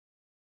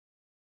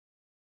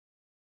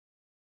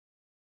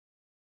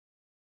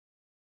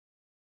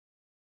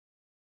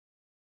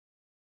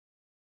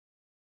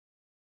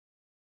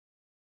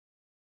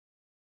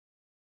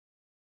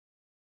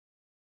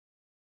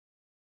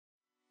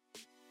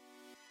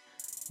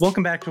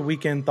Welcome back to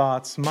Weekend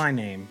Thoughts. My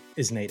name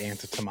is Nate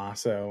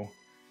Antetomaso.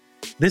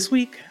 This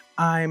week,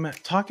 I'm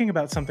talking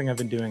about something I've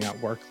been doing at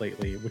work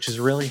lately, which has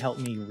really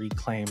helped me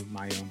reclaim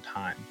my own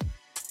time.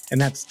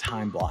 And that's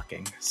time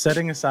blocking,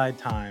 setting aside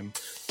time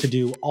to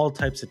do all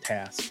types of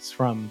tasks,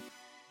 from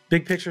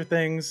big picture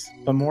things,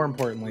 but more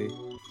importantly,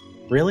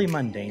 really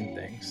mundane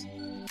things.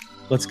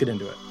 Let's get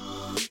into it.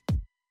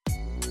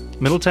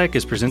 Middle Tech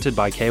is presented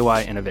by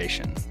KY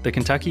Innovation, the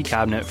Kentucky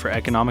Cabinet for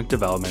Economic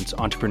Development's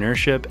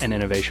entrepreneurship and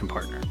innovation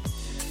partner.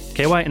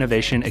 KY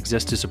Innovation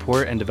exists to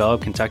support and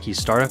develop Kentucky's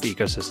startup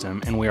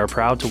ecosystem, and we are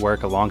proud to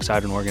work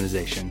alongside an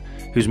organization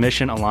whose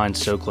mission aligns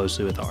so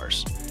closely with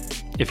ours.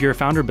 If you're a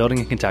founder building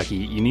in Kentucky,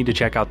 you need to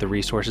check out the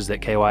resources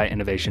that KY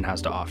Innovation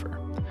has to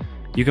offer.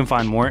 You can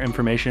find more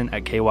information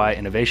at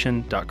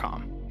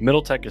kyinnovation.com.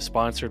 Middle Tech is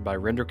sponsored by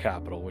Render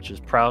Capital, which is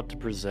proud to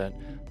present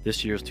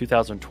this year's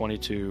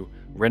 2022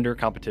 Render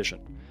competition.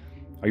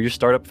 Are you a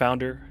startup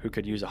founder who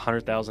could use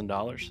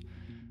 $100,000?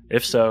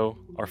 If so,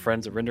 our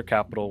friends at Render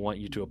Capital want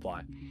you to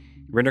apply.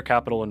 Render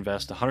Capital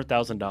invests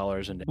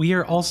 $100,000 in... We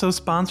are also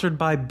sponsored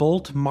by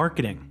Bolt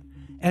Marketing.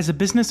 As a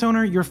business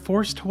owner, you're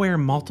forced to wear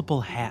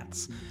multiple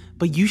hats,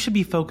 but you should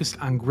be focused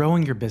on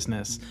growing your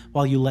business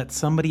while you let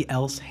somebody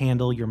else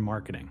handle your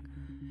marketing.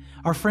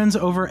 Our friends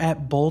over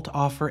at Bolt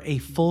offer a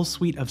full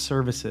suite of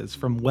services,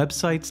 from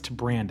websites to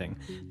branding,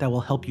 that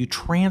will help you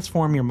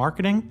transform your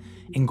marketing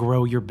and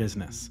grow your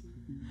business.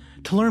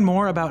 To learn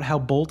more about how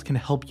Bolt can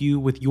help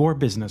you with your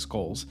business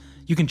goals,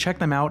 you can check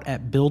them out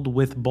at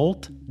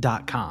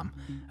buildwithbolt.com.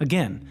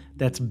 Again,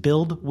 that's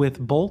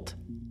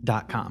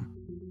buildwithbolt.com.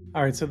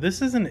 All right, so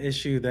this is an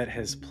issue that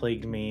has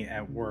plagued me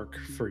at work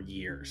for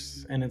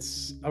years, and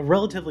it's a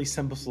relatively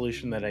simple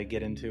solution that I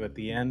get into at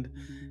the end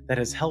that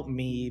has helped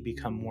me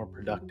become more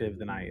productive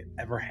than I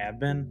ever have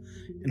been,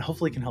 and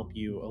hopefully can help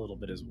you a little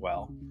bit as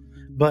well.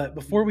 But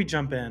before we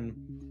jump in,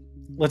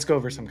 let's go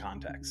over some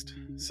context.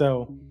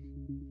 So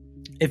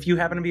if you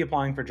happen to be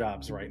applying for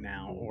jobs right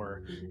now,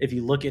 or if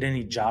you look at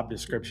any job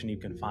description you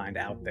can find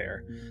out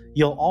there,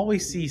 you'll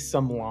always see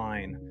some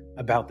line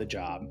about the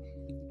job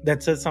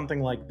that says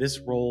something like, this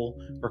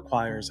role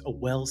requires a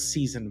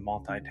well-seasoned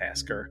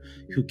multitasker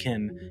who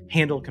can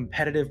handle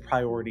competitive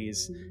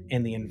priorities,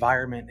 and the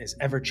environment is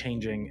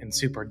ever-changing and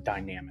super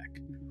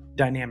dynamic.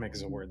 Dynamic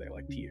is a word they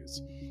like to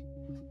use.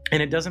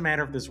 And it doesn't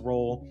matter if this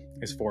role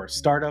is for a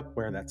startup,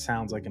 where that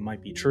sounds like it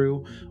might be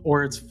true,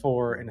 or it's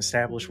for an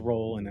established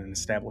role in an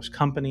established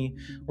company,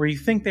 where you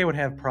think they would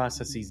have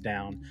processes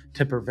down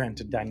to prevent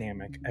a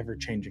dynamic,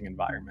 ever-changing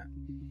environment.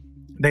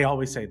 They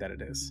always say that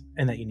it is,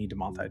 and that you need to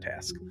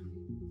multitask.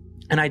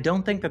 And I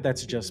don't think that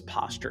that's just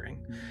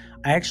posturing.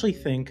 I actually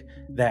think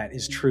that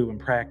is true in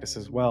practice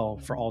as well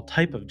for all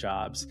type of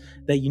jobs,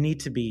 that you need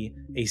to be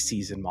a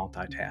seasoned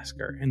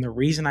multitasker. And the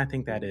reason I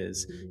think that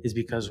is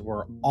because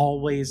we're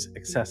always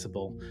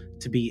accessible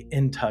to be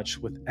in touch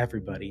with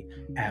everybody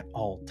at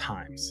all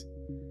times.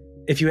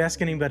 If you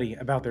ask anybody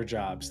about their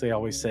jobs, they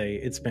always say,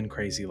 it's been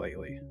crazy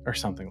lately, or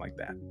something like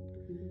that.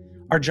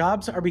 Our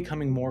jobs are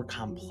becoming more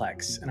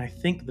complex, and I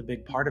think the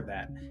big part of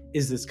that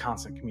is this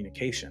constant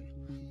communication.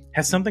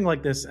 Has something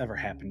like this ever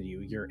happened to you?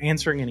 You're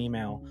answering an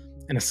email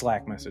and a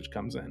Slack message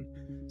comes in.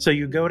 So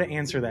you go to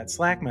answer that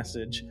Slack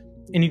message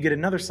and you get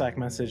another Slack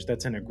message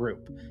that's in a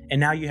group. And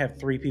now you have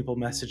 3 people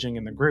messaging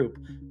in the group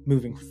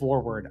moving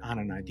forward on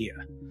an idea.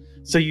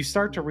 So you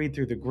start to read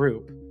through the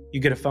group, you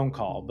get a phone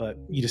call, but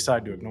you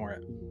decide to ignore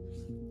it.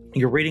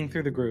 You're reading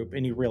through the group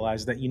and you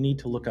realize that you need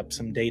to look up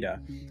some data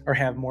or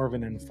have more of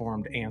an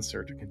informed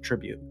answer to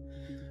contribute.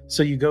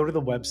 So you go to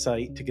the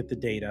website to get the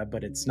data,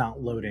 but it's not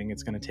loading.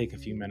 It's going to take a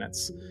few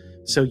minutes.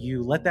 So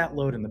you let that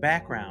load in the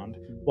background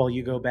while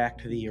you go back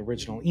to the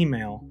original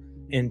email,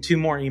 and 2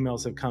 more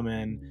emails have come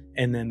in,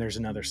 and then there's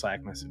another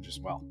Slack message as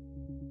well.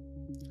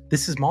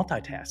 This is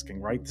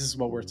multitasking, right? This is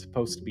what we're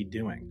supposed to be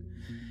doing.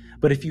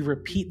 But if you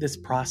repeat this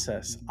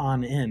process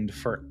on end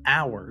for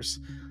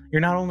hours,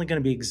 you're not only going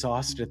to be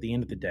exhausted at the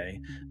end of the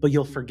day, but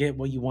you'll forget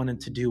what you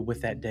wanted to do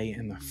with that day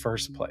in the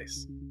first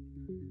place.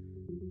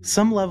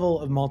 Some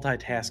level of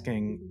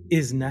multitasking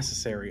is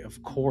necessary,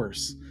 of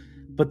course,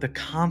 but the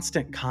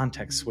constant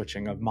context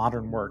switching of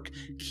modern work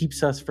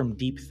keeps us from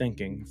deep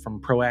thinking,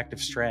 from proactive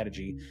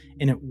strategy,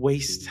 and it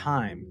wastes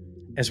time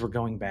as we're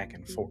going back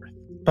and forth.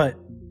 But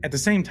at the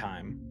same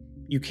time,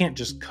 you can't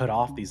just cut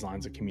off these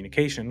lines of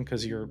communication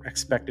because you're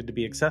expected to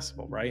be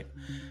accessible, right?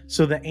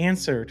 So the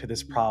answer to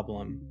this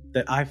problem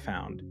that I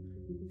found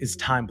is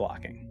time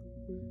blocking.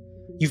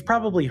 You've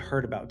probably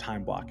heard about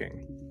time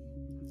blocking.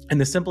 In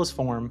the simplest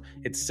form,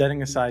 it's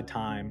setting aside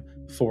time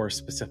for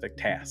specific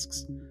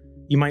tasks.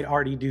 You might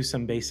already do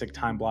some basic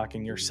time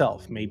blocking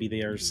yourself. Maybe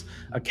there's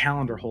a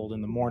calendar hold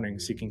in the morning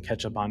so you can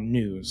catch up on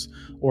news,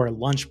 or a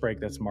lunch break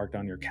that's marked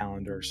on your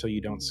calendar so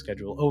you don't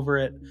schedule over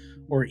it,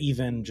 or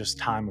even just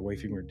time away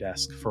from your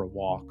desk for a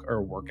walk or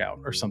a workout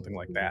or something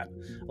like that.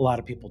 A lot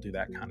of people do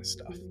that kind of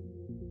stuff.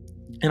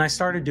 And I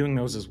started doing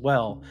those as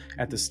well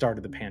at the start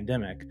of the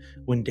pandemic.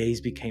 When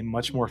days became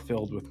much more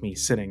filled with me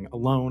sitting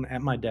alone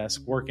at my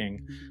desk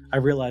working, I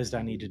realized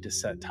I needed to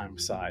set time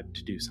aside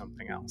to do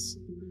something else.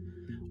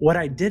 What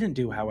I didn't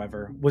do,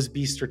 however, was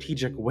be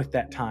strategic with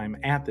that time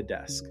at the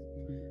desk.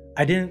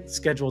 I didn't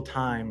schedule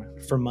time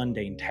for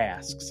mundane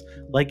tasks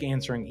like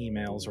answering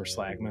emails or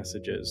Slack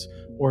messages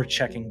or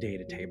checking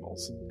data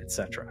tables,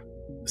 etc.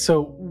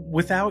 So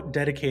without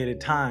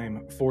dedicated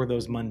time for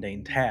those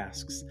mundane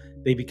tasks,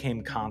 they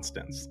became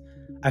constants.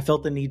 I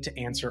felt the need to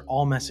answer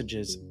all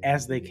messages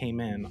as they came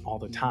in all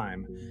the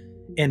time.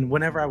 And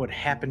whenever I would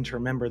happen to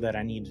remember that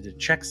I needed to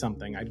check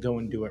something, I'd go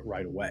and do it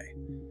right away.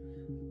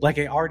 Like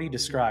I already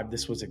described,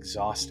 this was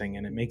exhausting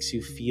and it makes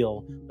you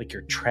feel like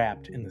you're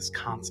trapped in this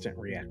constant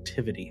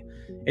reactivity.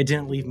 It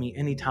didn't leave me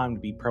any time to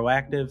be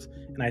proactive,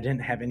 and I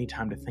didn't have any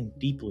time to think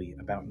deeply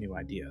about new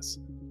ideas.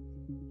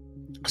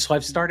 So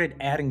I've started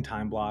adding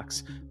time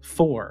blocks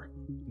for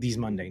these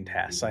mundane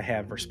tasks. I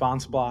have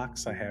response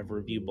blocks, I have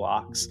review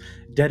blocks,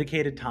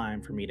 dedicated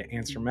time for me to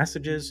answer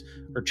messages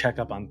or check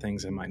up on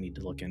things I might need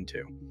to look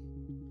into.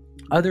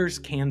 Others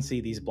can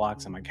see these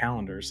blocks on my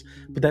calendars,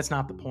 but that's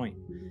not the point.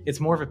 It's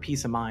more of a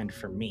peace of mind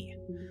for me.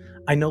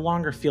 I no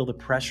longer feel the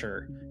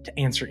pressure to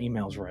answer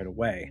emails right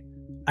away.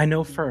 I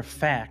know for a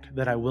fact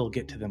that I will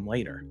get to them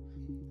later.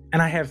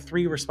 And I have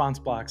 3 response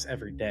blocks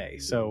every day,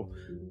 so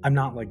I'm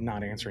not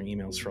not answering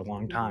emails for a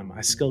long time.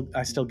 I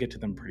still get to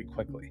them pretty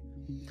quickly.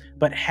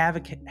 But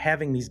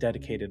having these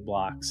dedicated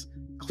blocks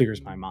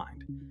clears my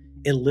mind.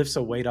 It lifts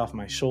a weight off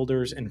my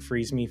shoulders and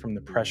frees me from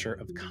the pressure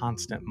of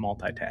constant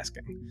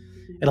multitasking.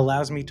 It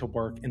allows me to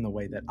work in the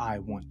way that I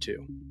want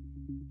to.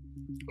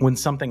 When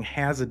something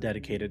has a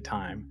dedicated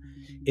time,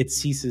 it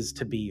ceases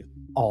to be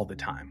all the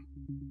time,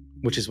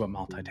 which is what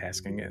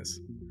multitasking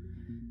is.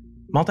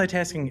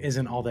 Multitasking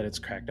isn't all that it's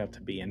cracked up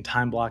to be, and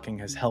time blocking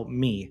has helped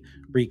me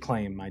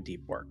reclaim my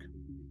deep work.